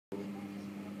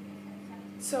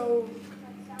So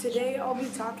today I'll be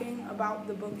talking about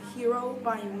the book Hero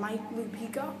by Mike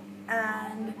Lupica,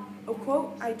 and a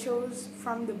quote I chose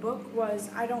from the book was,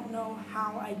 "I don't know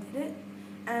how I did it,"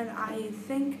 and I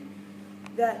think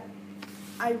that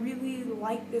I really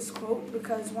like this quote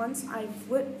because once I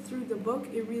flipped through the book,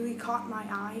 it really caught my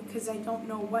eye because I don't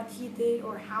know what he did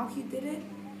or how he did it,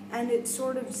 and it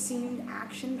sort of seemed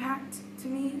action-packed to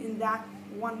me in that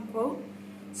one quote.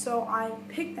 So I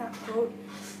picked that quote,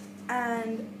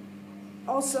 and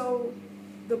also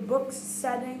the book's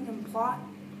setting and plot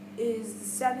is, the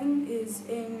setting is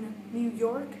in New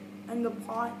York, and the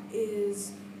plot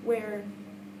is where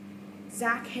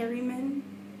Zach Harriman,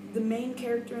 the main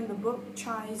character in the book,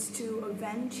 tries to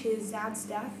avenge his dad's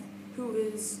death, who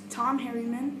is Tom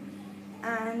Harriman,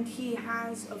 and he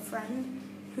has a friend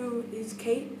who is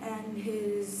Kate and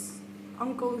his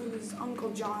uncle, who's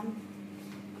Uncle John,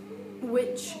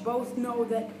 which both know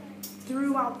that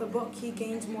throughout the book he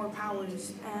gains more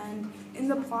powers, and in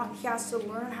the plot he has to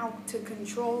learn how to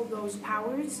control those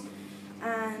powers.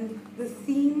 And the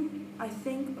theme, I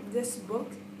think, of this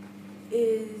book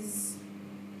is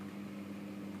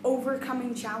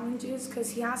overcoming challenges,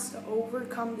 because he has to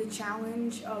overcome the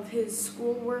challenge of his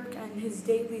schoolwork and his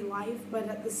daily life, but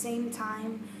at the same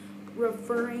time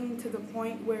referring to the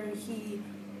point where he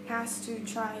has to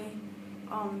try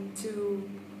to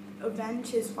avenge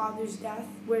his father's death,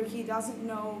 where he doesn't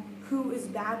know who is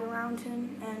bad around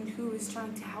him and who is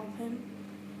trying to help him.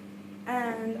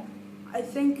 And I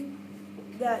think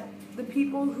that the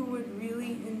people who would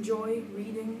really enjoy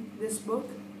reading this book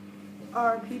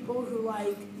are people who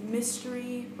like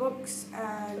mystery books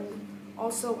and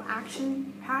also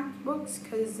action-packed books,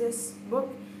 because this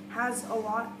book has a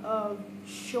lot of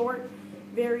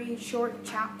very short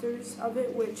chapters of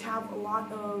it, which have a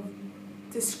lot of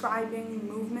describing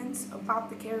movements about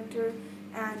the character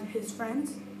and his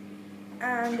friends.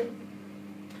 And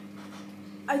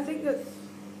I think that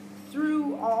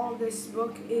through all, this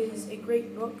book is a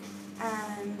great book,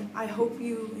 and I hope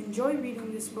you enjoy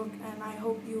reading this book, and I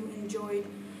hope you enjoyed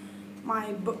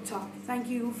my book talk. Thank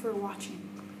you for watching.